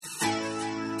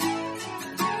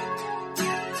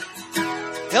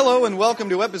Hello and welcome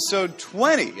to episode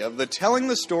 20 of the Telling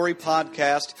the Story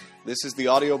podcast. This is the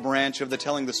audio branch of the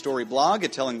Telling the Story blog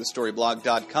at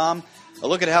tellingthestoryblog.com. A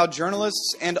look at how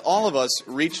journalists and all of us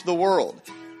reach the world.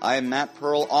 I am Matt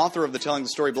Pearl, author of the Telling the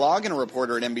Story blog and a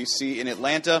reporter at NBC in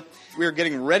Atlanta. We are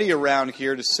getting ready around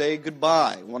here to say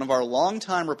goodbye. One of our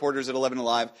longtime reporters at 11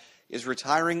 Alive is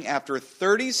retiring after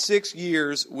 36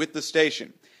 years with the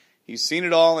station. He's seen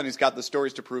it all and he's got the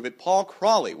stories to prove it. Paul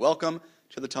Crawley, welcome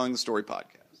to the Telling the Story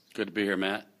podcast. Good to be here,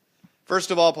 Matt.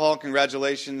 First of all, Paul,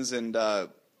 congratulations. And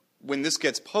when this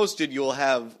gets posted, you'll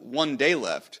have 1 day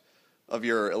left of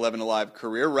your 11 Alive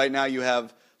career. Right now you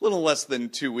have a little less than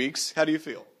 2 weeks. How do you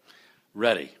feel?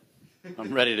 Ready.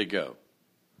 I'm ready to go.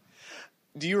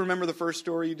 Do you remember the first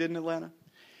story you did in Atlanta?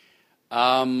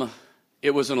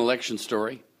 It was an election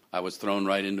story. I was thrown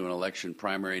right into an election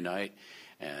primary night.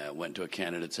 Went to a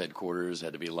candidate's headquarters,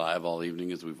 had to be live all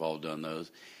evening, as we've all done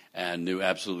those, and knew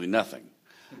absolutely nothing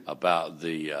about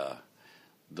the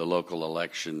local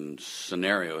election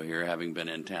scenario here, having been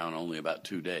in town only about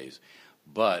 2 days.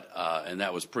 But and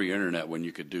that was pre-internet when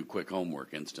you could do quick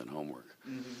homework, instant homework.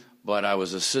 Mm-hmm. But I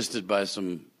was assisted by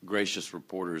some gracious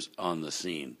reporters on the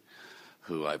scene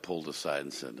who I pulled aside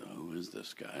and said, "Oh, who is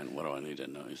this guy and what do I need to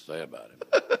know to say about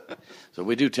him?" So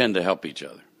we do tend to help each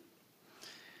other.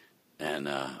 And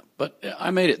but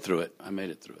I made it through it.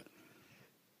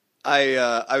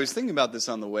 I was thinking about this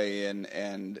on the way in,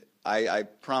 and I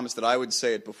promised that I would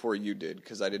say it before you did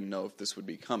because I didn't know if this would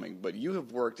be coming. But you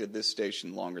have worked at this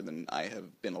station longer than I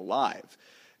have been alive,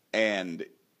 and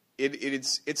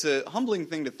it's a humbling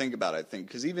thing to think about, I think,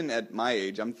 because even at my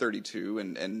age, I'm 32,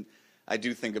 and I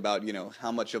do think about,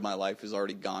 how much of my life has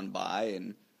already gone by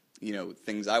and,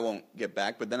 things I won't get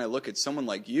back. But then I look at someone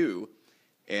like you,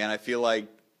 and I feel like,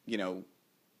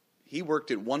 he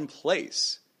worked at one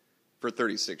place for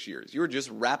 36 years. You were just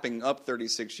wrapping up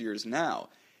 36 years now.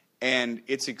 And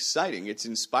it's exciting. It's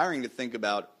inspiring to think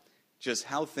about just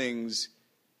how things,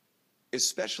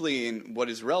 especially in what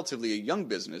is relatively a young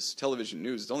business, television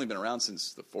news, it's only been around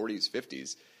since the 40s,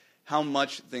 50s, how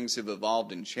much things have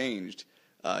evolved and changed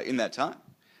in that time.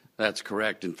 That's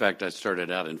correct. In fact, I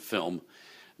started out in film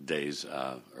days,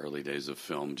 early days of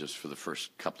film, just for the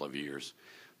first couple of years.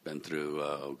 Been through,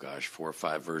 4 or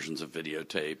 5 versions of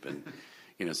videotape. And,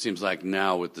 it seems like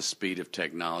now with the speed of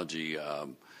technology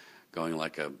going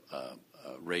like a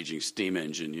raging steam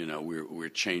engine, we're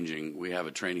changing. We have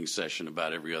a training session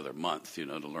about every other month, to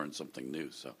learn something new.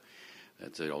 So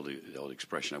that's the old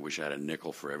expression. I wish I had a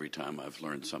nickel for every time I've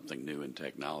learned something new in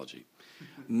technology.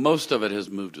 Most of it has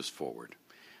moved us forward.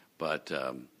 But,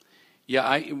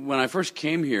 when I first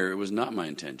came here, it was not my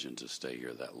intention to stay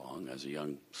here that long. As a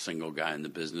young single guy in the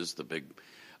business, the big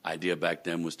idea back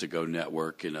then was to go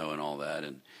network, and all that.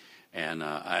 And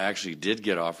I actually did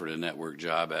get offered a network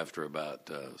job after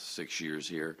about 6 years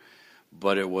here,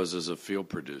 but it was as a field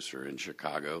producer in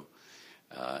Chicago.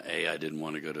 A, I didn't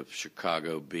want to go to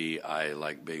Chicago. B, I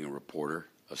like being a reporter,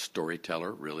 a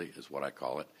storyteller, really, is what I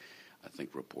call it. I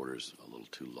think reporter's a little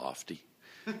too lofty.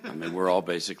 I mean, we're all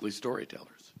basically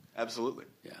storytellers. Absolutely.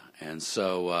 Yeah, and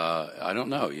so I don't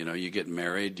know. You get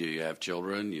married, you have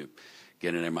children, you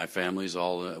get in there. My family's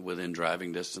all within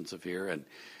driving distance of here, and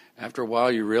after a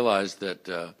while, you realize that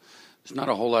there's not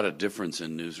a whole lot of difference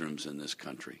in newsrooms in this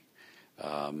country.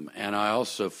 And I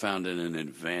also found it an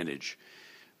advantage.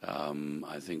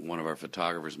 I think one of our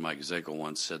photographers, Mike Zekel,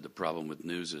 once said the problem with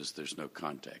news is there's no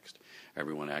context.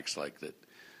 Everyone acts like that,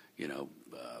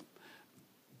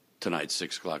 tonight's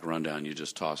 6 o'clock rundown, you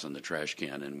just toss in the trash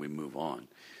can and we move on.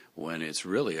 When it's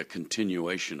really a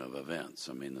continuation of events.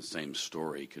 I mean, the same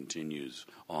story continues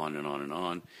on and on and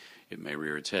on. It may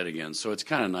rear its head again. So it's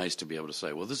kind of nice to be able to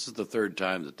say, well, this is the third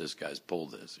time that this guy's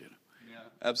pulled this, Yeah,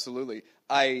 absolutely.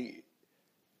 I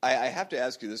have to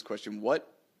ask you this question.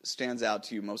 What stands out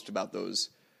to you most about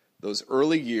those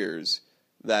early years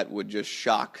that would just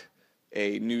shock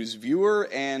a news viewer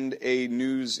and a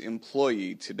news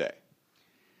employee today?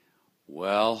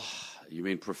 Well, you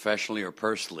mean professionally or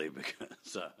personally?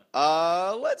 Because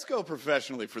let's go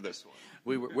professionally for this one.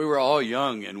 We were all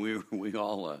young and we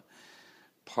all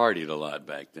partied a lot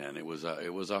back then. It was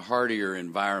a hardier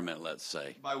environment, let's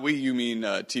say. By we, you mean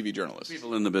TV journalists?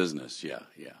 People in the business, yeah,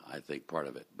 I think part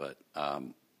of it. But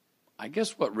I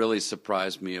guess what really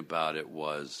surprised me about it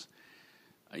was,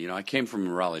 I came from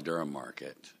the Raleigh-Durham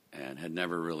market and had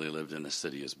never really lived in a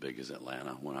city as big as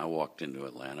Atlanta. When I walked into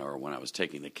Atlanta, or when I was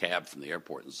taking the cab from the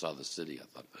airport and saw the city, I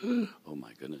thought, oh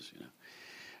my goodness,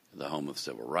 the home of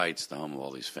civil rights, the home of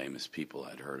all these famous people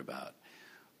I'd heard about.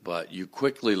 But you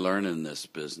quickly learn in this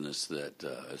business that,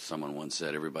 as someone once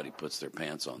said, everybody puts their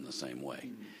pants on the same way.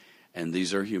 Mm-hmm. And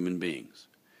these are human beings.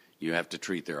 You have to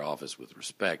treat their office with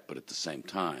respect, but at the same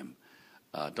time,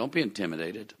 don't be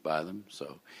intimidated by them.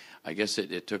 So I guess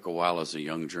it took a while as a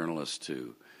young journalist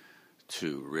to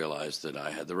realize that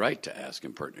I had the right to ask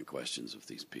impertinent questions of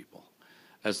these people,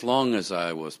 as long as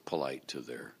I was polite to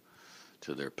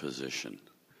their position,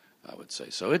 I would say.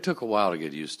 So it took a while to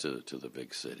get used to the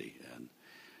big city,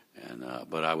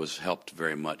 but I was helped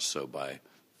very much so by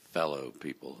fellow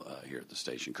people here at the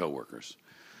station, coworkers,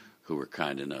 who were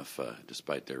kind enough,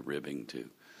 despite their ribbing,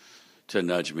 to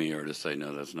nudge me or to say,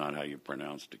 no, that's not how you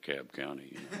pronounce DeKalb County.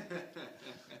 You know?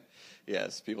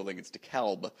 Yes, people think it's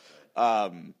DeKalb.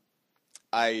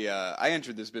 I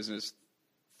entered this business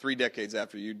 3 decades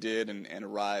after you did and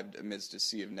arrived amidst a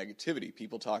sea of negativity.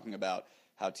 People talking about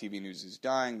how TV news is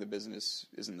dying, the business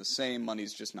isn't the same,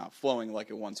 money's just not flowing like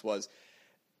it once was.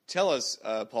 Tell us,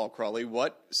 Paul Crawley,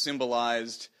 what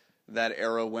symbolized that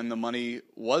era when the money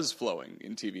was flowing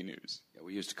in TV news? Yeah,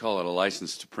 we used to call it a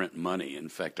license to print money. In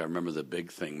fact, I remember the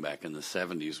big thing back in the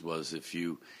 70s was if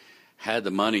you had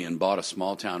the money and bought a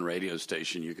small-town radio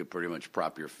station, you could pretty much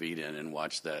prop your feet in and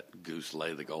watch that goose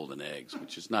lay the golden eggs,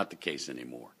 which is not the case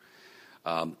anymore.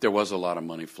 There was a lot of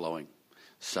money flowing.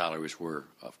 Salaries were,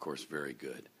 of course, very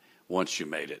good. Once you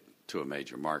made it to a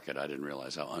major market, I didn't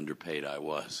realize how underpaid I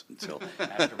was until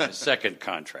after my second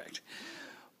contract.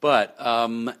 But,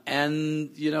 and,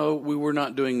 you know, we were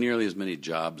not doing nearly as many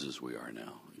jobs as we are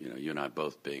now. You know, you and I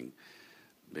both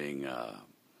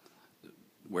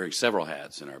wearing several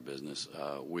hats in our business.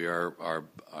 We are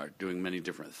doing many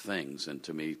different things, and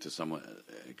to me, to some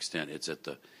extent, it's at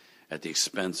the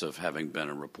expense of having been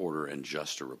a reporter and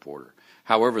just a reporter.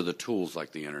 However, the tools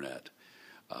like the internet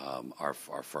are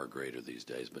far greater these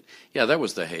days. But yeah, that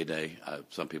was the heyday.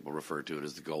 Some people refer to it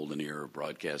as the golden era of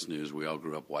broadcast news. We all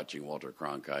grew up watching Walter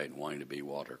Cronkite and wanting to be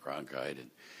Walter Cronkite,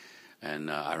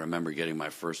 and I remember getting my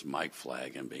first mic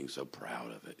flag and being so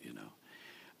proud of it, you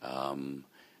know.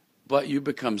 But you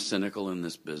become cynical in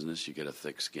this business. You get a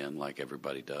thick skin, like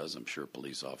everybody does. I'm sure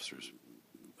police officers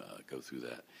go through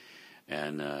that,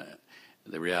 and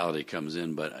the reality comes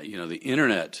in. But you know, the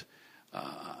internet.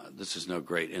 This is no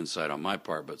great insight on my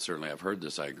part, but certainly I've heard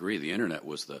this. I agree. The internet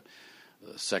was the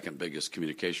second biggest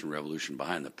communication revolution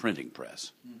behind the printing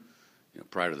press. You know,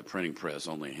 prior to the printing press,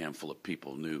 only a handful of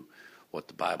people knew what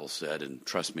the Bible said, and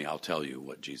trust me, I'll tell you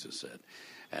what Jesus said.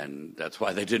 And that's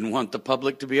why they didn't want the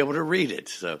public to be able to read it.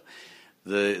 So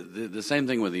the same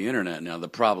thing with the internet. Now, the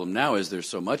problem now is there's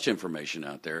so much information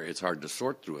out there, it's hard to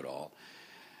sort through it all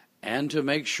and to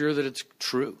make sure that it's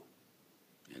true,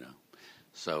 you know.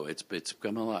 So it's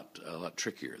become a lot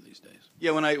trickier these days.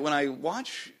 Yeah, when I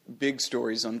watch big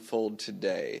stories unfold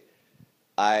today,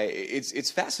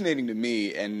 it's fascinating to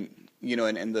me, and you know,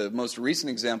 and the most recent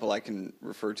example I can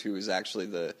refer to is actually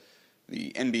the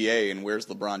NBA and where's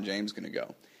LeBron James going to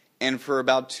go. And for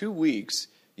about 2 weeks,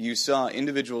 you saw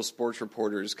individual sports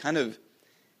reporters kind of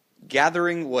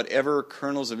gathering whatever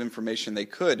kernels of information they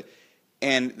could,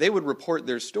 and they would report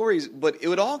their stories, but it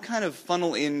would all kind of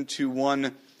funnel into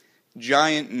one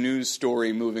giant news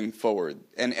story moving forward.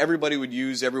 And everybody would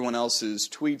use everyone else's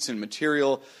tweets and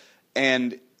material,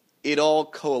 and it all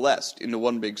coalesced into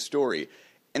one big story.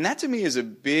 And that to me is a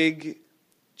big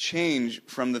change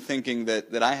from the thinking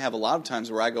that I have a lot of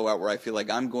times where I go out where I feel like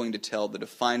I'm going to tell the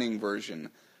defining version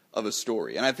of a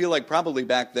story. And I feel like probably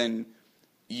back then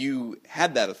you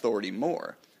had that authority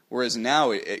more, whereas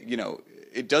now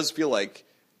it does feel like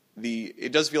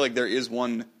there is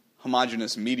one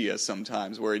homogenous media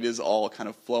sometimes where it is all kind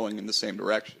of flowing in the same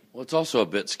direction. Well, it's also a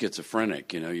bit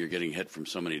schizophrenic. You know, you're getting hit from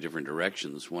so many different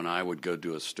directions. When I would go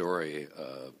do a story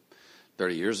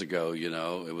 30 years ago, you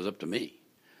know, it was up to me.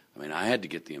 I mean, I had to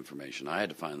get the information. I had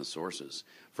to find the sources.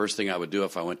 First thing I would do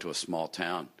if I went to a small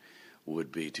town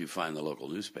would be to find the local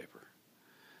newspaper.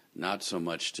 Not so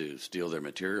much to steal their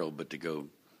material, but to go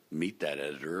meet that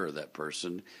editor or that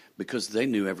person, because they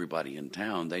knew everybody in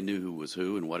town. They knew who was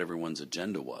who and what everyone's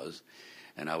agenda was.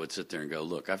 And I would sit there and go,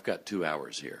 look, I've got 2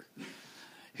 hours here.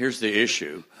 Here's the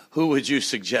issue. Who would you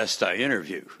suggest I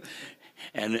interview?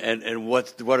 And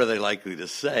what are they likely to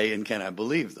say, and can I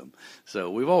believe them?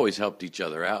 So we've always helped each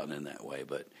other out in that way.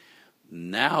 But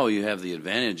now you have the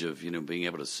advantage of, you know, being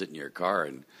able to sit in your car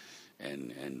and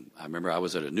I remember I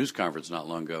was at a news conference not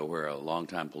long ago where a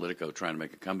longtime Politico trying to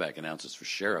make a comeback announces for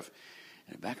sheriff.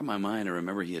 And in the back of my mind, I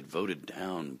remember he had voted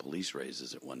down police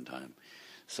raises at one time.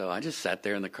 So I just sat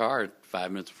there in the car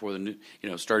 5 minutes before the news, you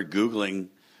know, started Googling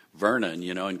Vernon,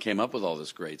 you know, and came up with all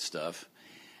this great stuff.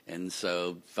 And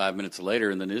so 5 minutes later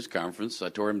in the news conference, I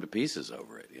tore him to pieces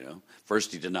over it, you know.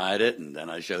 First he denied it, and then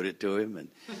I showed it to him. And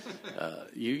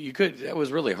that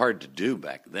was really hard to do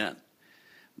back then.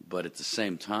 But at the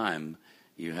same time,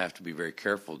 you have to be very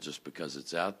careful just because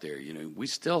it's out there. We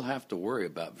still have to worry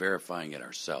about verifying it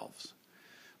ourselves,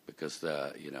 because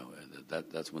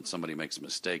that's when somebody makes a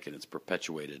mistake and it's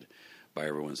perpetuated by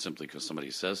everyone simply because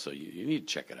somebody says so. You need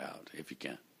to check it out if you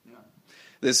can. Yeah.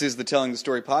 This is the Telling the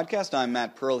Story podcast. I'm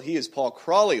Matt Pearl. He is Paul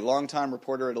Crawley, longtime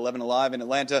reporter at 11 Alive in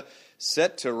Atlanta,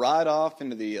 set to ride off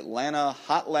into the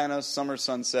Hotlanta summer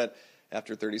sunset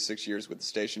after 36 years with the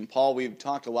station. Paul, we've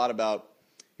talked a lot about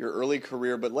your early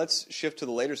career, but let's shift to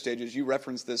the later stages. You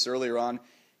referenced this earlier on.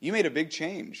 You made a big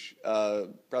change. Probably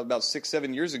about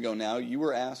 6-7 years ago now, you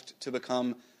were asked to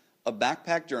become a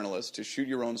backpack journalist to shoot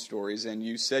your own stories, and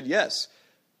you said yes.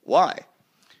 Why?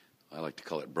 I like to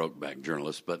call it brokeback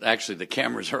journalist, but actually the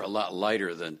cameras are a lot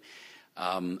lighter than...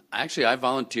 I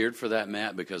volunteered for that,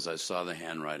 Matt, because I saw the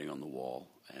handwriting on the wall,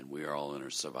 and we are all in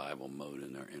a survival mode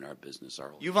in our business.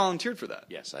 You volunteered for that?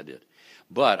 Yes, I did.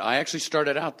 But I actually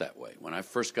started out that way. When I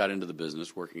first got into the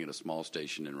business, working at a small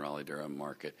station in Raleigh-Durham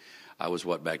Market, I was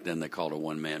what back then they called a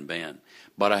one-man band.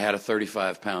 But I had a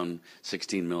 35-pound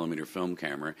 16-millimeter film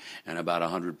camera and about a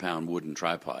 100-pound wooden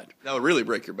tripod. That would really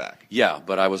break your back. Yeah,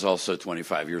 but I was also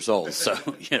 25 years old, so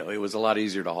it was a lot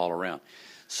easier to haul around.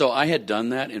 So I had done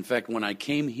that. In fact, when I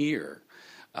came here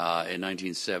in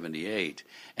 1978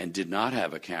 and did not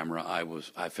have a camera,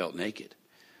 I felt naked.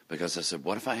 Because I said,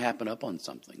 what if I happen up on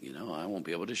something? I won't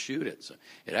be able to shoot it. So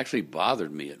it actually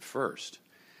bothered me at first.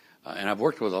 And I've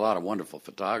worked with a lot of wonderful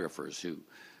photographers who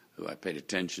I paid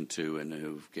attention to and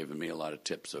who've given me a lot of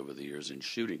tips over the years in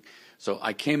shooting. So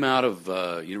I came out of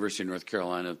University of North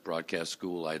Carolina Broadcast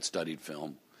School. I had studied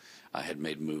film. I had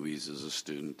made movies as a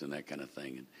student and that kind of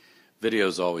thing. And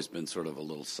video's always been sort of a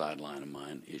little sideline of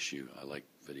mine issue. I like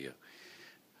video.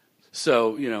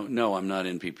 So, no, I'm not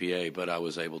in PPA, but I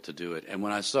was able to do it. And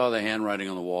when I saw the handwriting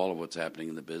on the wall of what's happening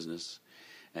in the business,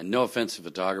 and no offense to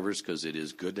photographers, because it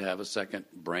is good to have a second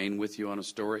brain with you on a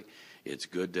story. It's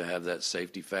good to have that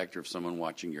safety factor of someone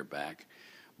watching your back.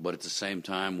 But at the same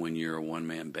time, when you're a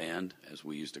one-man band, as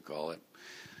we used to call it.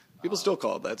 People still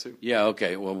call it that, too. Yeah,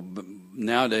 okay. Well,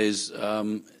 nowadays,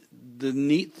 the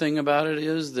neat thing about it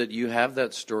is that you have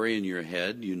that story in your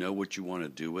head. You know what you want to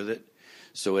do with it.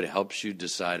 So it helps you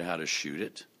decide how to shoot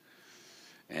it,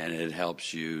 and it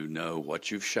helps you know what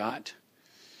you've shot.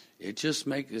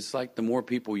 It's like the more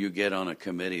people you get on a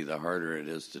committee, the harder it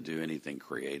is to do anything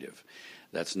creative.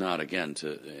 That's not, again,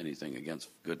 to anything against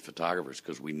good photographers,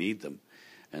 because we need them,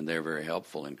 and they're very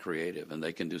helpful and creative, and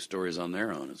they can do stories on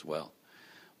their own as well.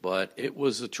 But it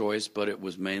was a choice, but it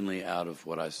was mainly out of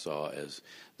what I saw as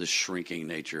the shrinking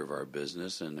nature of our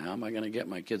business, and how am I going to get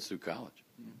my kids through college?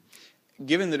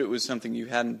 Given that it was something you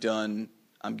hadn't done,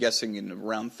 I'm guessing, in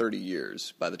around 30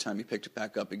 years by the time you picked it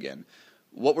back up again,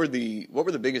 what were the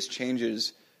biggest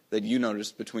changes that you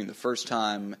noticed between the first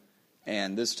time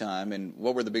and this time, and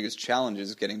what were the biggest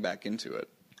challenges getting back into it?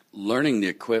 Learning the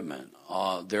equipment.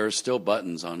 There are still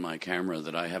buttons on my camera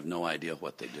that I have no idea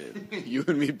what they do. You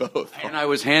and me both. And I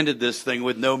was handed this thing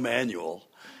with no manual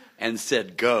and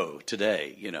said, go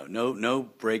today. No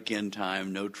break-in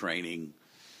time, no training.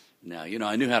 Now,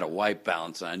 I knew how to white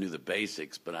balance, and I knew the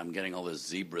basics, but I'm getting all this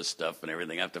zebra stuff and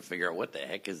everything. I have to figure out what the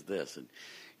heck is this. And,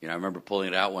 I remember pulling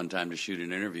it out one time to shoot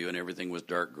an interview, and everything was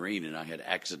dark green, and I had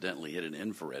accidentally hit an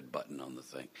infrared button on the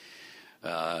thing.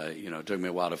 It took me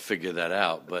a while to figure that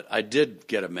out, but I did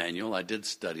get a manual. I did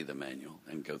study the manual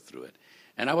and go through it.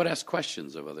 And I would ask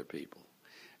questions of other people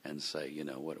and say,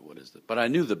 what is it? But I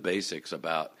knew the basics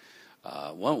about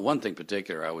one thing in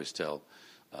particular I always tell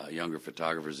younger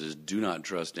photographers is do not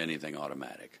trust anything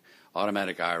automatic.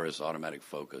 Automatic iris, automatic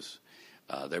focus.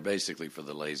 They're basically for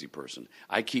the lazy person.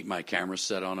 I keep my camera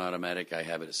set on automatic. I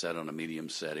have it set on a medium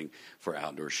setting for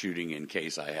outdoor shooting in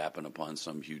case I happen upon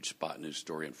some huge spot news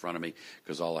story in front of me,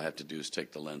 because all I have to do is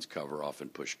take the lens cover off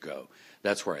and push go.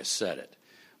 That's where I set it.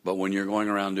 But when you're going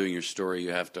around doing your story,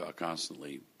 you have to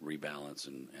constantly rebalance.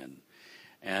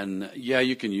 And yeah,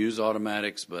 you can use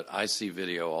automatics, but I see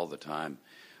video all the time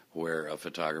where a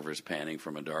photographer's panning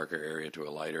from a darker area to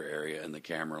a lighter area, and the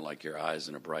camera, like your eyes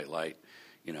in a bright light,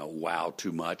 wow,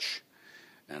 too much.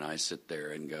 And I sit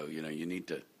there and go, you need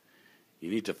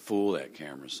to fool that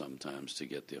camera sometimes to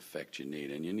get the effect you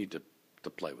need, and you need to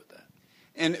play with that.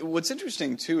 And what's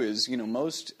interesting too is,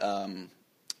 most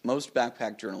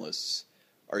backpack journalists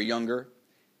are younger.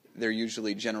 They're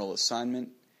usually general assignment,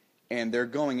 and they're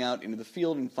going out into the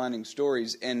field and finding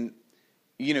stories. And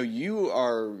you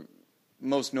are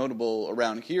most notable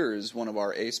around here as one of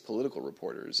our ace political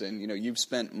reporters, and you've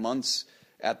spent months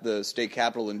at the state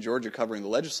capitol in Georgia covering the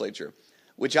legislature,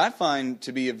 which I find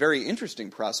to be a very interesting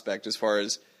prospect as far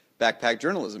as backpack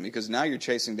journalism, because now you're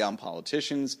chasing down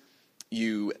politicians,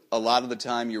 a lot of the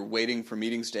time you're waiting for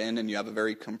meetings to end and you have a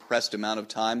very compressed amount of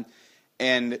time.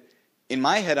 And in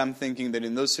my head, I'm thinking that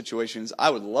in those situations, I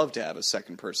would love to have a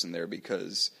second person there,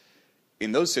 because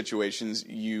in those situations,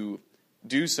 you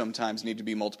do sometimes need to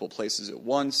be multiple places at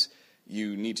once.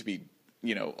 You need to be,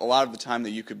 a lot of the time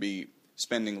that you could be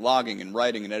spending logging and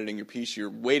writing and editing your piece, you're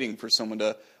waiting for someone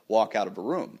to walk out of a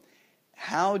room.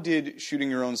 How did shooting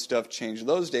your own stuff change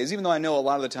those days, even though I know a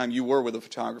lot of the time you were with a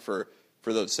photographer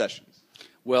for those sessions?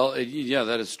 Well, yeah,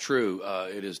 that is true.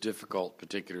 It is difficult,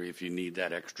 particularly if you need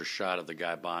that extra shot of the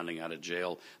guy bonding out of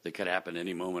jail that could happen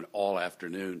any moment all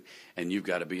afternoon, and you've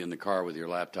got to be in the car with your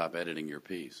laptop editing your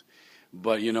piece.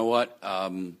 But you know what?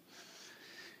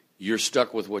 You're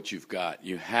stuck with what you've got.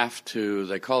 You have to,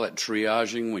 they call it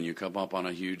triaging when you come up on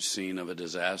a huge scene of a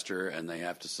disaster, and they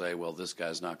have to say, well, this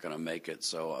guy's not going to make it,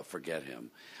 so forget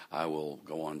him. I will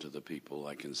go on to the people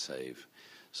I can save.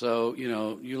 So,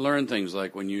 you learn things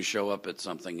like when you show up at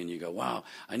something and you go, wow,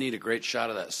 I need a great shot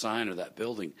of that sign or that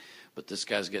building, but this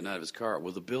guy's getting out of his car.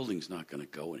 Well, the building's not going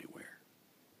to go anywhere.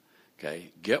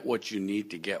 Okay? Get what you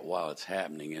need to get while it's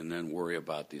happening, and then worry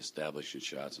about the establishing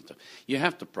shots and stuff. You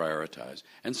have to prioritize,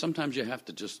 and sometimes you have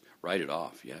to just write it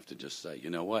off. You have to just say, you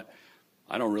know what,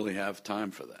 I don't really have time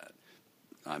for that.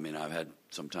 I mean, I've had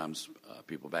sometimes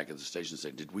people back at the station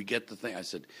say, did we get the thing? I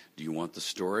said, do you want the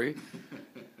story?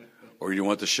 Or do you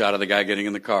want the shot of the guy getting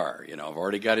in the car? I've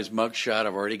already got his mug shot.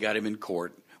 I've already got him in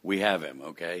court. We have him,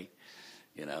 okay?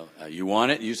 You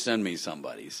want it, you send me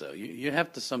somebody. So you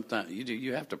have to sometimes,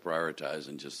 you have to prioritize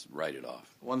and just write it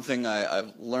off. One thing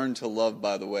I've learned to love,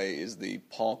 by the way, is the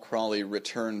Paul Crawley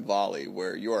return volley,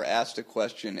 where you are asked a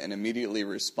question and immediately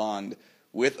respond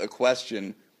with a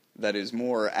question that is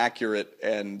more accurate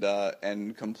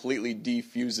and completely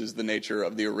defuses the nature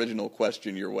of the original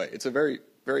question your way. It's a very,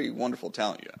 very wonderful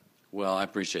talent you have. Well, I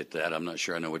appreciate that. I'm not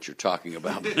sure I know what you're talking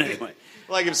about, but anyway.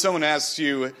 Like if someone asks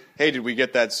you, hey, did we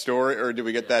get that story or did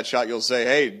we get that shot? You'll say,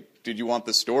 hey, did you want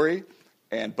the story?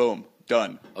 And boom,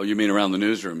 done. Oh, you mean around the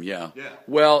newsroom? Yeah. Yeah.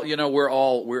 Well, we're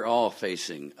all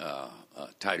facing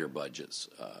tighter budgets,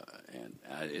 and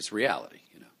it's reality,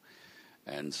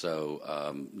 And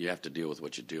so you have to deal with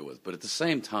what you deal with. But at the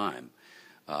same time,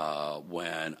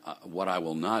 what I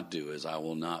will not do is I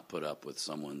will not put up with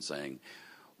someone saying,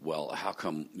 well, how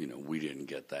come, we didn't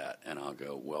get that? And I'll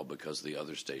go, well, because the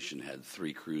other station had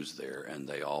 3 crews there, and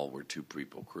they all were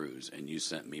 2-people crews, and you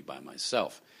sent me by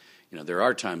myself. There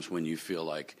are times when you feel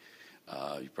like,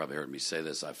 you probably heard me say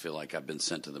this, I feel like I've been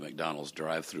sent to the McDonald's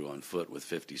drive-thru on foot with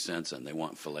 50 cents, and they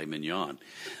want filet mignon.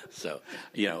 So,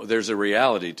 there's a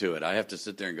reality to it. I have to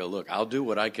sit there and go, look, I'll do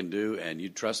what I can do, and you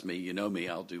trust me, you know me,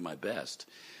 I'll do my best.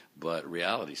 But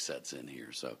reality sets in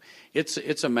here. So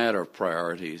it's a matter of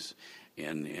priorities.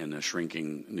 In a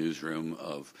shrinking newsroom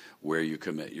of where you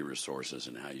commit your resources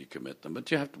and how you commit them.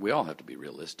 But we all have to be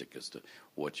realistic as to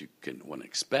what you can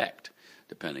expect,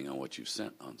 depending on what you've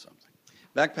sent on something.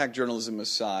 Backpack journalism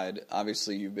aside,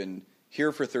 obviously you've been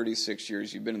here for 36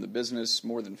 years. You've been in the business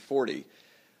more than 40.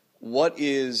 What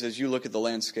is, as you look at the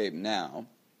landscape now,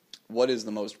 what is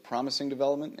the most promising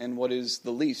development and what is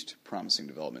the least promising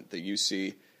development that you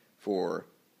see for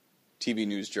TV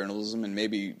news journalism, and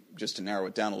maybe just to narrow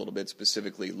it down a little bit,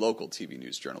 specifically local TV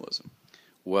news journalism?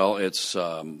 Well, it's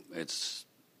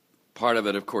part of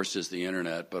it, of course, is the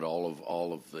internet, but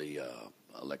all of the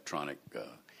electronic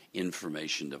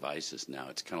information devices now.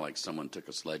 It's kind of like someone took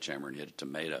a sledgehammer and hit a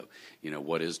tomato.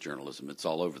 What is journalism? It's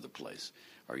all over the place.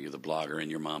 Are you the blogger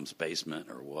in your mom's basement,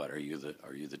 or what? Are you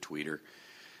the tweeter?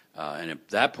 And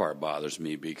that part bothers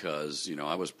me because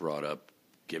I was brought up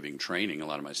giving training. A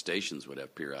lot of my stations would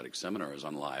have periodic seminars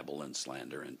on libel and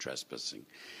slander and trespassing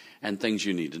and things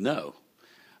you need to know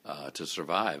to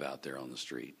survive out there on the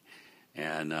street.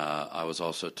 And I was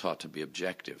also taught to be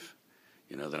objective,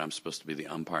 that I'm supposed to be the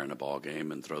umpire in a ball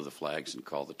game and throw the flags and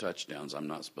call the touchdowns. I'm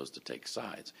not supposed to take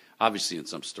sides. Obviously, in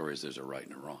some stories, there's a right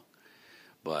and a wrong.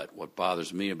 But what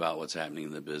bothers me about what's happening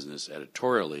in the business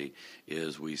editorially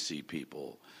is we see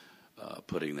people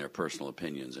putting their personal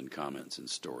opinions and comments in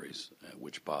stories,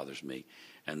 which bothers me.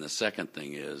 And the second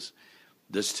thing is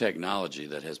this technology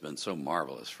that has been so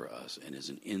marvelous for us and is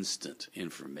an instant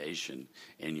information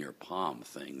in your palm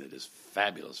thing that is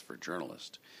fabulous for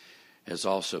journalists has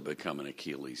also become an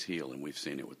Achilles heel, and we've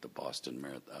seen it with the Boston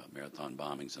Marathon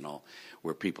bombings and all,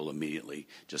 where people immediately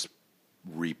just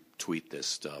retweet this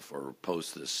stuff or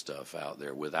post this stuff out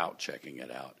there without checking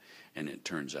it out, and it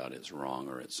turns out it's wrong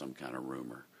or it's some kind of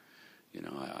rumor.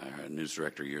 A news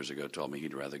director years ago told me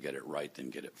he'd rather get it right than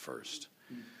get it first.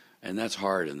 And that's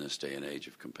hard in this day and age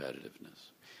of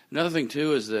competitiveness. Another thing,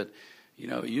 too, is that,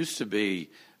 it used to be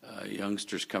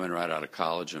youngsters coming right out of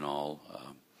college and all,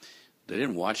 They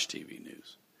didn't watch TV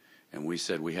news. And we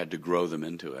said we had to grow them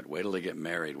into it. Wait till they get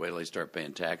married. Wait till they start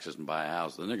paying taxes and buy a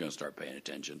house. Then they're going to start paying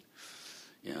attention.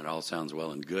 You know, it all sounds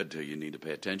well and good till you need to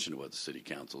pay attention to what the city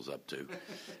council's up to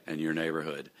and your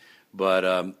neighborhood.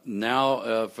 But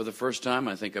now, for the first time,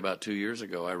 I think about 2 years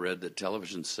ago, I read that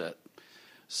television set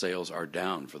sales are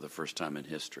down for the first time in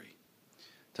history.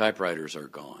 Typewriters are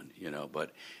gone, you know,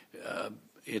 but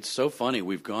it's so funny.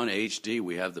 We've gone HD.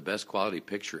 We have the best quality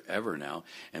picture ever now,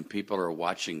 and people are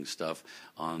watching stuff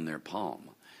on their palm.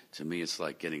 To me, it's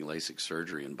like getting LASIK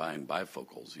surgery and buying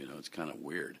bifocals. You know, it's kind of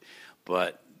weird.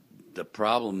 But the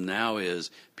problem now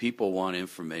is people want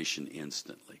information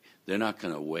instantly. They're not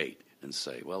going to wait and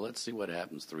say, well, let's see what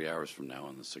happens 3 hours from now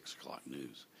on the 6 o'clock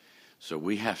news. So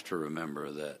we have to remember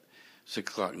that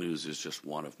 6 o'clock news is just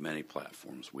one of many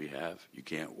platforms we have. You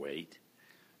can't wait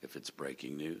if it's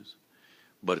breaking news.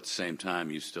 But at the same time,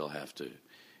 you still have to,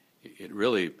 it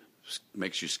really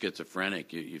makes you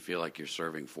schizophrenic. You feel like you're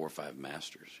serving 4 or 5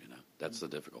 masters, you know. That's the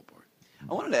difficult part.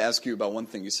 I wanted to ask you about one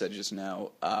thing you said just now,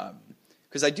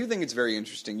 because I do think it's very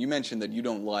interesting. You mentioned that you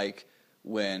don't like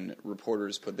when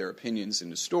reporters put their opinions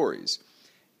into stories,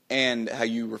 and how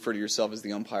you refer to yourself as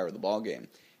the umpire of the ball game.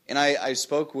 And I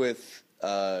spoke with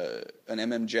an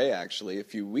MMJ, actually, a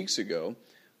few weeks ago,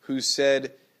 who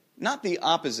said not the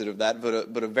opposite of that,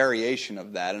 but a variation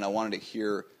of that, and I wanted to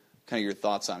hear kind of your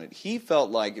thoughts on it. He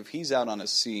felt like if he's out on a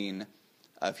scene,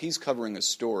 if he's covering a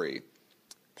story,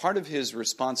 part of his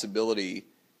responsibility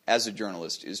as a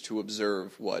journalist is to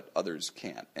observe what others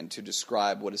can't and to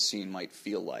describe what a scene might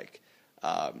feel like.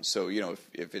 So, you know,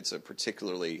 if it's a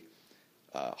particularly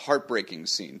heartbreaking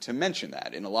scene, to mention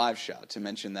that in a live shot, to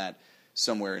mention that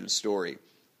somewhere in a story.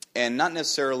 And not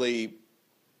necessarily,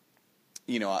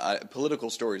 you know, political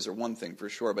stories are one thing for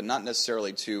sure, but not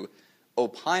necessarily to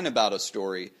opine about a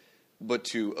story, but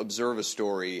to observe a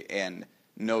story and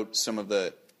note some of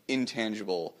the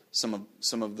intangible, some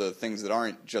of the things that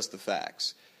aren't just the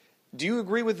facts. Do you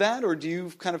agree with that, or do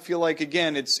you kind of feel like,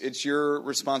 again, it's your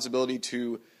responsibility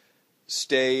to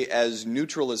stay as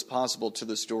neutral as possible to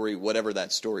the story, whatever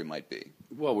that story might be?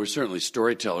 Well, we're certainly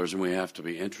storytellers, and we have to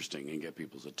be interesting and get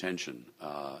people's attention.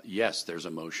 Yes, there's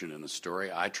emotion in the story.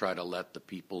 I try to let the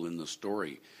people in the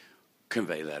story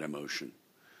convey that emotion.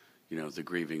 You know, the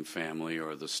grieving family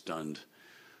or the stunned,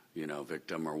 you know,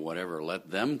 victim or whatever.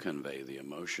 Let them convey the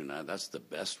emotion. That's the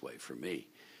best way for me.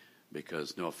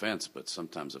 Because, no offense, but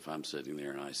sometimes if I'm sitting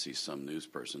there and I see some news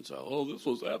person say, oh, this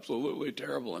was absolutely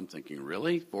terrible, I'm thinking,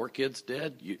 really? 4 kids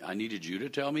dead? I needed you to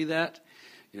tell me that?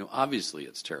 You know, obviously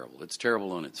it's terrible. It's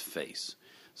terrible on its face.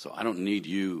 So I don't need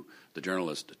you, the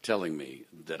journalist, telling me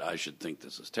that I should think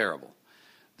this is terrible.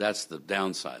 That's the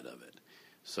downside of it.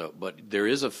 So, but there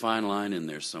is a fine line in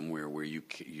there somewhere where you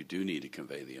do need to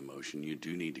convey the emotion. You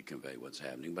do need to convey what's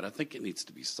happening. But I think it needs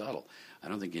to be subtle. I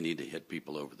don't think you need to hit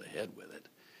people over the head with it.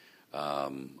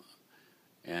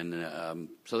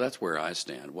 So that's where I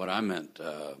stand. What I meant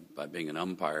by being an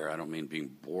umpire, I don't mean being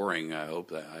boring. I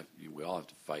hope that we all have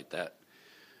to fight that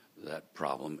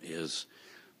problem, is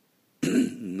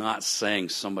not saying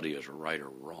somebody is right or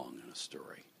wrong in a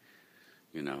story.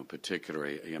 You know,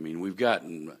 particularly, I mean, we've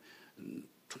gotten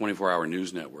 24-hour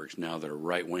news networks now that are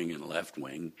right-wing and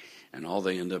left-wing, and all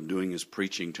they end up doing is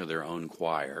preaching to their own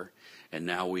choir. And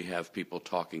now we have people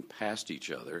talking past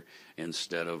each other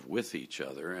instead of with each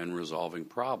other and resolving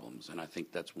problems. And I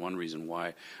think that's one reason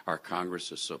why our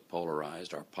Congress is so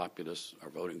polarized, our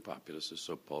voting populace is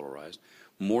so polarized,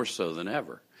 more so than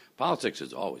ever. Politics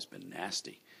has always been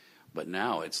nasty, but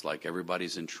now it's like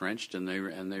everybody's entrenched and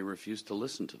they refuse to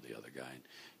listen to the other guy.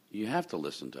 You have to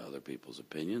listen to other people's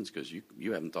opinions because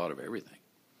you haven't thought of everything.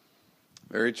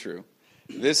 Very true.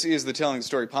 This is the Telling the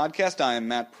Story podcast. I am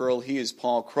Matt Pearl. He is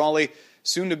Paul Crawley,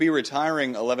 soon to be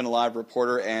retiring 11 Alive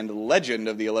reporter and legend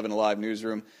of the 11 Alive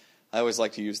newsroom. I always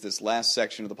like to use this last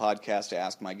section of the podcast to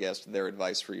ask my guests their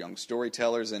advice for young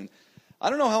storytellers. And I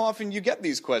don't know how often you get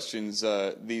these questions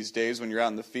these days when you're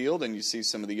out in the field and you see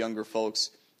some of the younger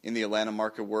folks in the Atlanta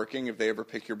market working. If they ever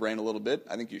pick your brain a little bit,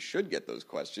 I think you should get those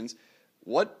questions.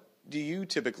 What do you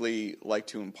typically like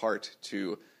to impart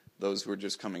to those who are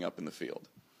just coming up in the field?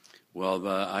 Well,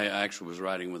 I actually was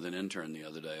riding with an intern the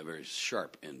other day, a very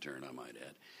sharp intern, I might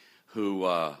add, who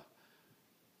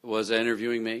was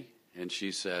interviewing me, and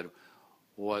she said,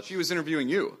 "What?" She was interviewing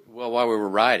you. Well, while we were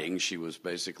riding, she was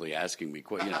basically asking me,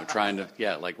 you know, trying to,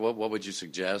 like, what would you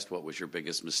suggest? What was your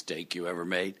biggest mistake you ever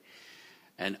made?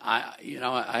 And I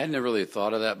had never really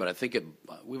thought of that, but I think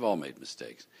we've all made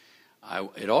mistakes.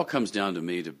 It all comes down to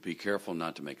me to be careful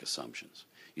not to make assumptions.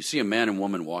 You see a man and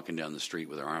woman walking down the street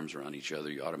with their arms around each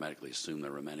other, you automatically assume they're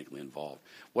romantically involved.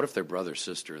 What if their brother,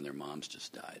 sister, and their moms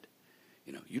just died?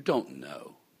 You don't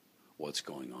know what's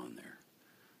going on there.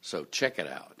 So check it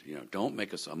out. Don't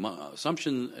make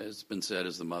assumption, has been said,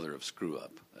 is the mother of screw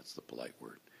up. That's the polite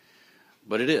word.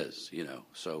 But it is.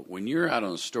 So when you're out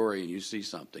on a story and you see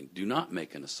something, do not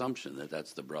make an assumption that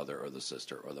that's the brother or the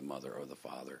sister or the mother or the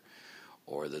father,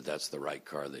 or that that's the right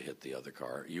car that hit the other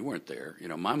car. You weren't there.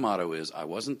 My motto is, I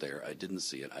wasn't there, I didn't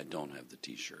see it, I don't have the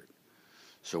T-shirt.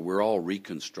 So we're all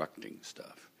reconstructing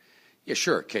stuff. Yeah,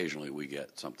 sure, occasionally we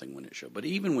get something when it shows. But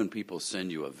even when people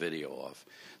send you a video off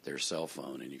their cell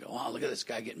phone and you go, oh, look at this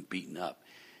guy getting beaten up.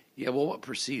 Yeah, well, what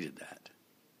preceded that?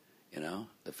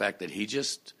 The fact that he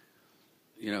just,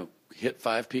 hit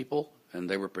 5 people and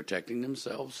they were protecting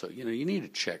themselves. So, you need to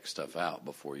check stuff out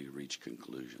before you reach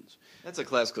conclusions. That's a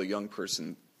classical young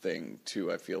person thing,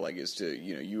 too, I feel like, is to,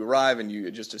 you arrive and you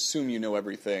just assume you know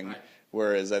everything. Right.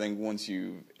 Whereas I think once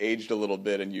you've aged a little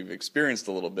bit and you've experienced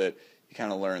a little bit, you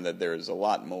kind of learn that there's a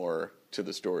lot more to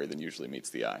the story than usually meets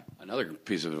the eye. Another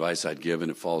piece of advice I'd give,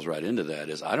 and it falls right into that,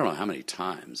 is I don't know how many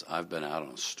times I've been out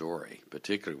on a story,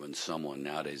 particularly when someone,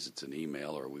 nowadays it's an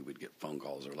email, or we would get phone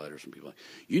calls or letters from people like,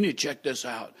 you need to check this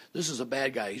out. This is a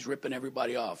bad guy. He's ripping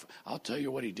everybody off. I'll tell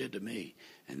you what he did to me.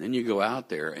 And then you go out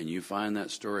there and you find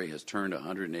that story has turned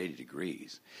 180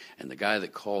 degrees. And the guy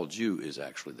that called you is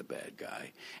actually the bad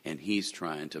guy. And he's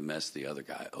trying to mess the other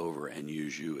guy over and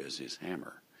use you as his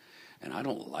hammer. And I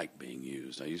don't like being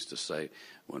used. I used to say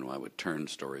when I would turn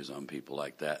stories on people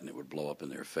like that and it would blow up in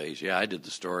their face, yeah, I did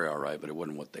the story all right, but it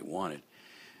wasn't what they wanted.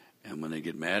 And when they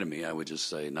get mad at me, I would just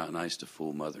say, not nice to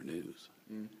fool Mother News.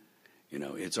 Mm.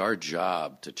 It's our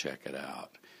job to check it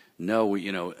out. No,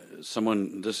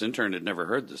 this intern had never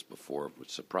heard this before, which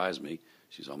surprised me.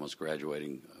 She's almost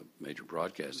graduating a major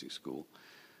broadcasting school.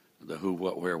 The who,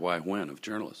 what, where, why, when of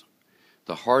journalism.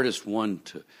 The hardest one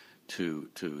to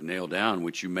nail down,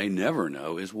 which you may never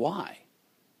know, is why.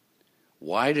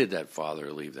 Why did that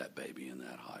father leave that baby in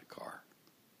that hot car?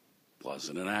 Was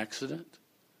it an accident?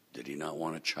 Did he not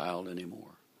want a child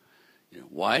anymore?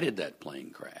 Why did that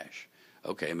plane crash?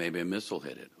 Okay, maybe a missile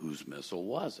hit it. Whose missile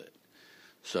was it?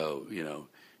 So,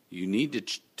 you need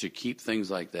to keep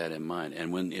things like that in mind.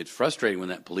 And when it's frustrating when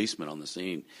that policeman on the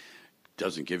scene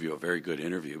doesn't give you a very good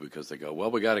interview because they go,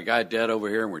 well, we got a guy dead over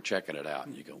here and we're checking it out.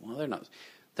 And you go, well, they're not.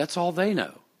 That's all they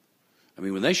know. I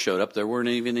mean, when they showed up, there weren't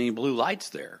even any blue lights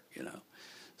there,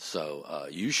 So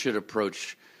you should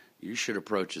approach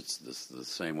it the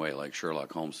same way, like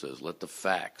Sherlock Holmes says. Let the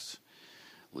facts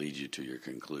lead you to your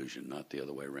conclusion, not the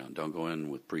other way around. Don't go in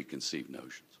with preconceived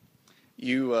notions.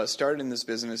 You started in this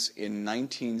business in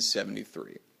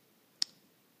 1973.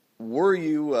 Were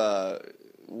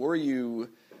you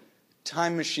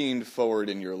time machined forward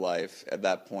in your life at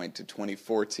that point to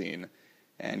 2014,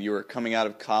 and you were coming out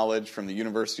of college from the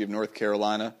University of North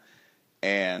Carolina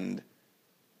and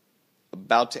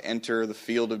about to enter the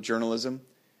field of journalism?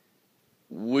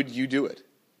 Would you do it?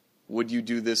 Would you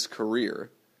do this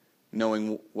career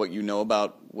knowing what you know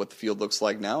about what the field looks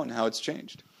like now and how it's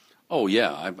changed? Oh,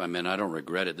 yeah. I don't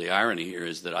regret it. The irony here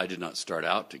is that I did not start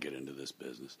out to get into this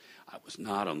business. I was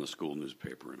not on the school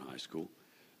newspaper in high school.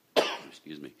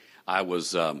 Excuse me. I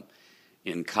was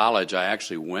in college. I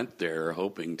actually went there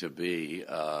hoping to be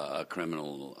a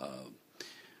criminal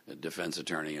defense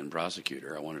attorney and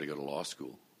prosecutor. I wanted to go to law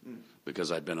school because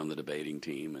I'd been on the debating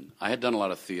team. And I had done a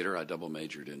lot of theater. I double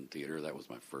majored in theater. That was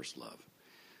my first love.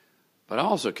 But I'm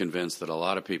also convinced that a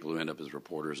lot of people who end up as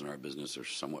reporters in our business are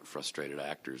somewhat frustrated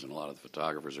actors, and a lot of the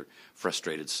photographers are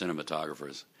frustrated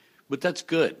cinematographers. But that's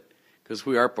good, because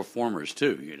we are performers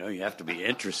too. You have to be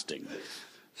interesting.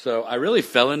 So I really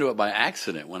fell into it by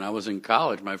accident. When I was in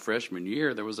college, my freshman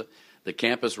year, the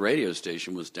campus radio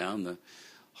station was down the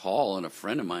hall, and a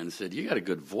friend of mine said, "You got a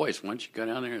good voice. Why don't you go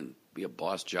down there and be a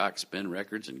boss jock, spin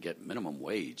records, and get minimum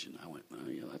wage?" And I went, "Oh,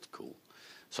 yeah, that's cool."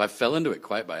 So I fell into it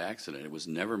quite by accident. It was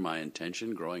never my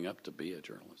intention growing up to be a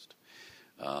journalist.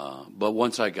 But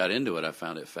once I got into it, I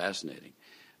found it fascinating.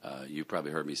 You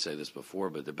probably heard me say this before,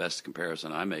 but the best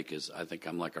comparison I make is I think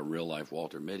I'm like a real-life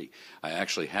Walter Mitty. I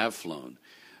actually have flown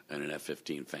in an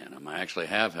F-15 Phantom. I actually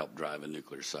have helped drive a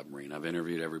nuclear submarine. I've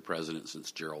interviewed every president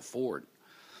since Gerald Ford.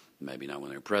 Maybe not when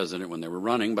they were president, when they were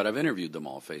running, but I've interviewed them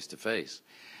all face-to-face.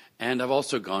 And I've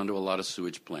also gone to a lot of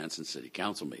sewage plants and city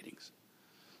council meetings.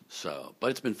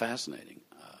 But it's been fascinating.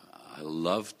 I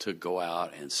love to go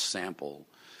out and sample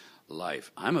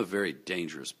life. I'm a very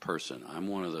dangerous person. I'm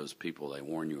one of those people they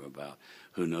warn you about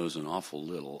who knows an awful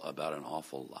little about an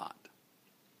awful lot.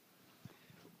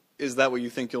 Is that what you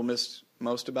think you'll miss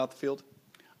most about the field?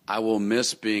 I will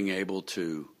miss being able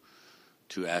to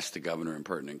ask the governor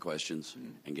impertinent questions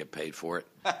and get paid for it.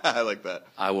 I like that.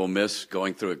 I will miss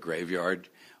going through a graveyard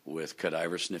with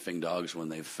cadaver-sniffing dogs when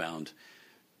they've found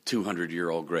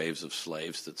 200-year-old graves of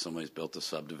slaves that somebody's built a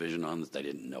subdivision on that they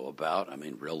didn't know about. I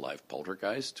mean, real-life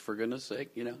poltergeist, for goodness sake,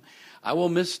 I will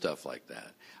miss stuff like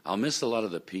that. I'll miss a lot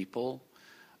of the people.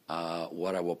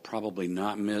 What I will probably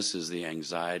not miss is the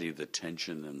anxiety, the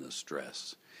tension, and the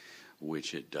stress,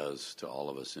 which it does to all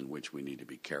of us, in which we need to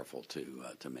be careful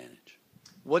to manage.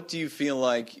 What do you feel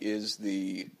like is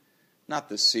not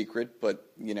the secret, but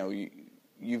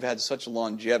you've had such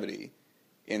longevity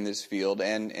in this field,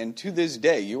 and to this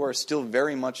day you are still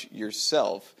very much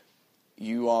yourself.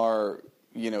 You are,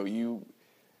 you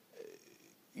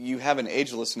have an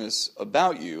agelessness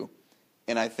about you,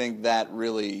 and I think that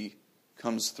really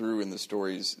comes through in the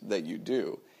stories that you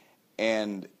do.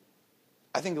 And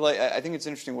I think it's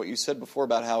interesting what you said before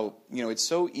about how it's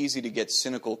so easy to get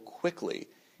cynical quickly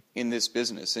in this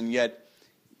business, and yet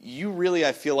you really,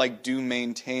 I feel like, do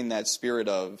maintain that spirit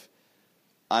of,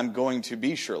 I'm going to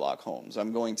be Sherlock Holmes.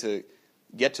 I'm going to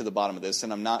get to the bottom of this,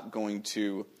 and I'm not going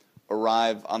to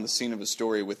arrive on the scene of a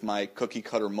story with my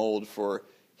cookie-cutter mold for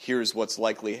here's what's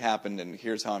likely happened and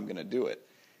here's how I'm going to do it.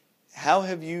 How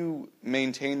have you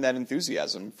maintained that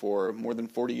enthusiasm for more than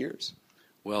 40 years?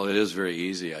 Well, it is very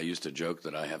easy. I used to joke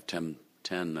that I have 10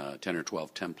 or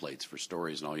 12 templates for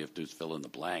stories, and all you have to do is fill in the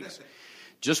blanks.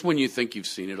 Just when you think you've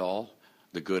seen it all,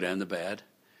 the good and the bad,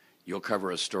 you'll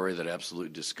cover a story that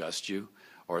absolutely disgusts you,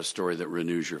 or a story that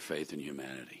renews your faith in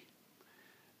humanity.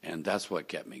 And that's what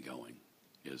kept me going,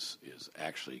 is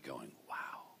actually going,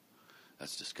 wow,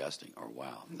 that's disgusting, or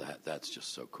wow, that's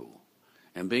just so cool.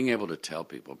 And being able to tell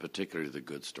people, particularly the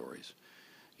good stories.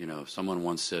 Someone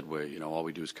once said, all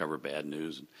we do is cover bad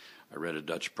news. And I read a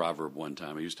Dutch proverb one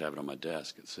time. I used to have it on my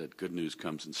desk. It said, good news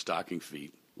comes in stocking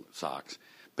feet, socks.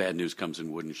 Bad news comes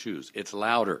in wooden shoes. It's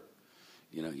louder.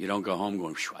 You don't go home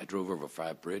going, I drove over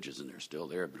 5 bridges and they're still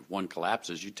there. But if one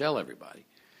collapses, you tell everybody.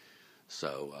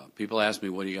 So people ask me,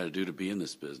 what do you got to do to be in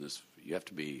this business? You have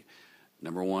to be,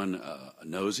 number one, a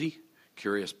nosy,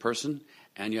 curious person,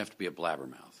 and you have to be a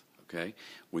blabbermouth. Okay?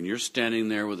 When you're standing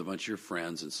there with a bunch of your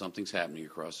friends and something's happening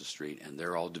across the street and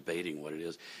they're all debating what it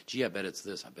is, gee, I bet it's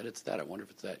this, I bet it's that, I wonder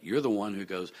if it's that. You're the one who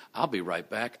goes, I'll be right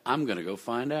back, I'm going to go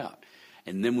find out.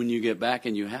 And then when you get back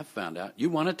and you have found out, you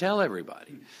want to tell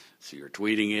everybody. So you're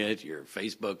tweeting it, you're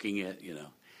Facebooking it,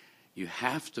 You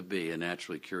have to be a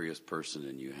naturally curious person,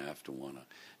 and you have to want to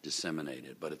disseminate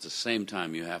it. But at the same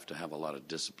time, you have to have a lot of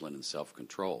discipline and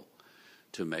self-control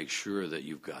to make sure that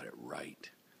you've got it right.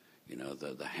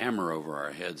 The hammer over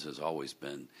our heads has always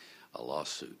been a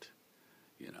lawsuit.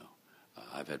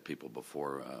 I've had people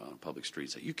before on a public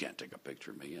street say, you can't take a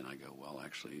picture of me. And I go, well,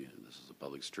 actually, this is a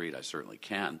public street. I certainly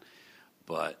can.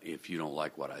 But if you don't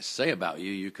like what I say about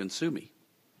you, you can sue me.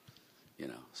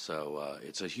 So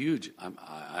it's a huge,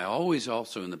 I always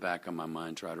also in the back of my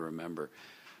mind try to remember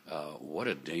what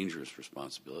a dangerous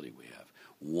responsibility we have.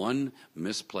 One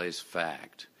misplaced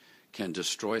fact can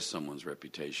destroy someone's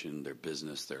reputation, their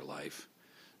business, their life.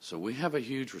 So we have a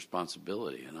huge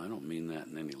responsibility, and I don't mean that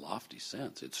in any lofty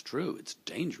sense. It's true. It's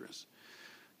dangerous.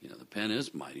 The pen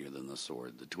is mightier than the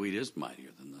sword. The tweet is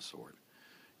mightier than the sword.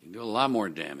 You can do a lot more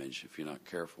damage if you're not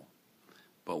careful.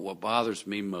 But what bothers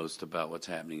me most about what's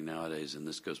happening nowadays, and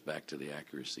this goes back to the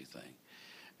accuracy thing,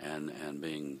 and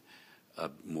being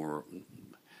more,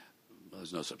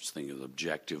 there's no such thing as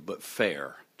objective, but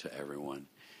fair to everyone,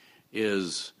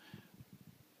 is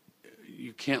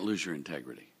you can't lose your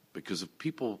integrity. Because if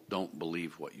people don't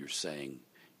believe what you're saying,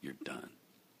 you're done.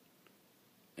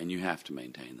 And you have to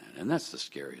maintain that. And that's the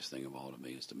scariest thing of all to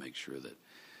me, is to make sure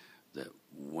that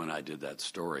when I did that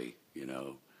story,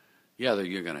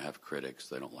 you're going to have critics.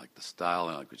 They don't like the style.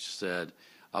 They like what you said.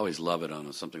 I always love it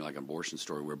on something like an abortion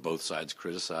story where both sides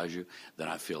criticize you. Then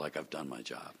I feel like I've done my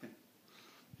job.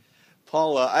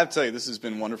 Paul, I have to tell you, this has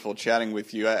been wonderful chatting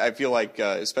with you. I feel like,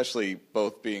 especially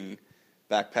both being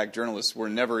backpack journalists, we're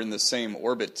never in the same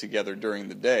orbit together during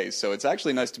the day. So it's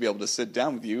actually nice to be able to sit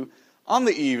down with you on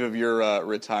the eve of your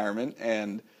retirement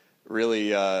and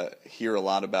really hear a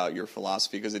lot about your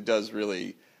philosophy, because it does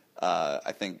really,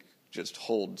 I think, just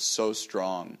hold so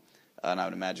strong, and I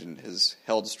would imagine has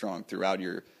held strong throughout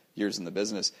your years in the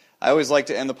business. I always like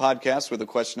to end the podcast with a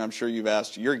question I'm sure you've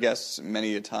asked your guests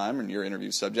many a time in your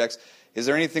interview subjects. Is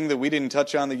there anything that we didn't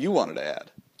touch on that you wanted to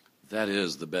add? That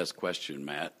is the best question,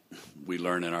 Matt. We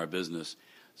learn in our business.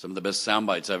 Some of the best sound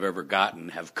bites I've ever gotten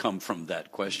have come from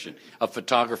that question. A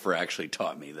photographer actually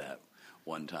taught me that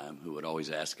one time, who would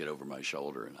always ask it over my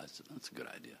shoulder, and I said, that's a good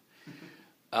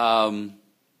idea.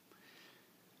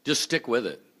 Just stick with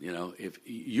it. If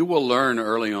you will learn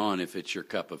early on if it's your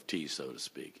cup of tea, so to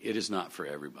speak. It is not for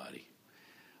everybody.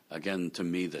 again, to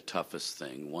me, the toughest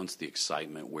thing, once the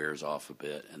excitement wears off a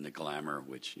bit and the glamour,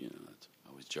 which, I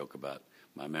always joke about,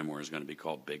 my memoir is going to be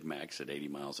called Big Macs at 80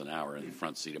 miles an hour in the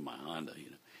front seat of my Honda,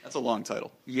 That's a long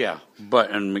title. Yeah,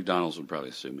 and McDonald's would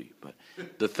probably sue me. But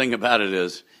the thing about it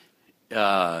is,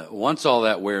 once all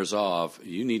that wears off,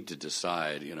 you need to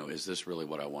decide, is this really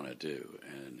what I want to do?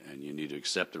 And you need to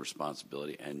accept the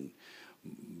responsibility. And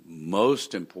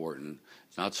most important,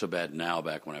 it's not so bad now,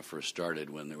 back when I first started,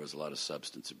 when there was a lot of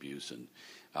substance abuse and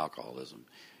alcoholism,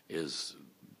 is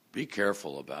be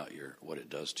careful about what it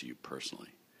does to you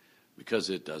personally, because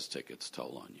it does take its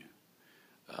toll on you.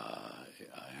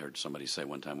 I heard somebody say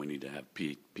one time we need to have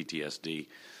PTSD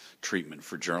treatment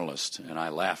for journalists, and I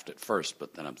laughed at first,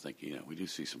 but then I'm thinking, we do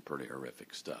see some pretty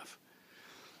horrific stuff.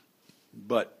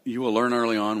 But you will learn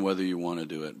early on whether you want to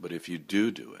do it, but if you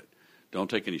do it, don't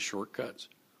take any shortcuts.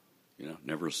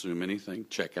 Never assume anything.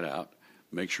 Check it out.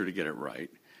 Make sure to get it right.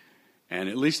 And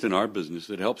at least in our business,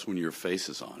 it helps when your face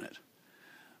is on it,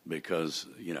 because,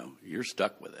 you're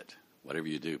stuck with it, whatever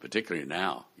you do, particularly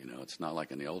now. It's not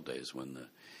like in the old days when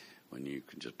you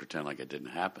can just pretend like it didn't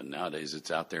happen. Nowadays,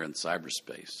 it's out there in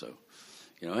cyberspace. So,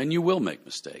 and you will make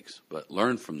mistakes, but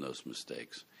learn from those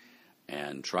mistakes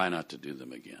and try not to do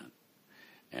them again.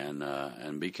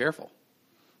 And be careful,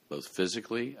 both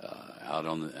physically, out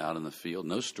in the field.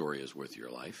 No story is worth your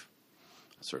life.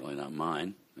 Certainly not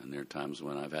mine. And there are times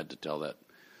when I've had to tell that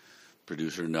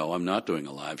producer, no, I'm not doing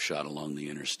a live shot along the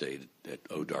interstate at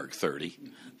dark 30,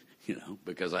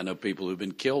 because I know people who've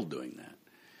been killed doing that.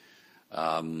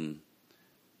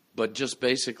 But just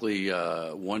basically,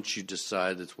 once you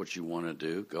decide that's what you want to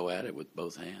do, go at it with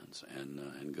both hands,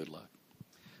 and good luck.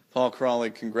 Paul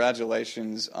Crawley,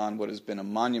 congratulations on what has been a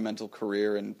monumental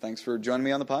career, and thanks for joining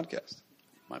me on the podcast.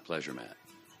 My pleasure, Matt.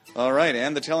 All right,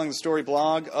 and the Telling the Story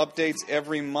blog updates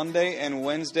every Monday and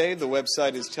Wednesday. The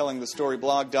website is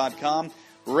tellingthestoryblog.com.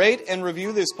 Rate and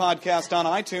review this podcast on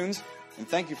iTunes, and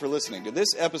thank you for listening to this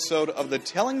episode of the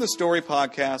Telling the Story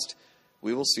podcast.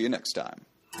 We will see you next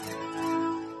time.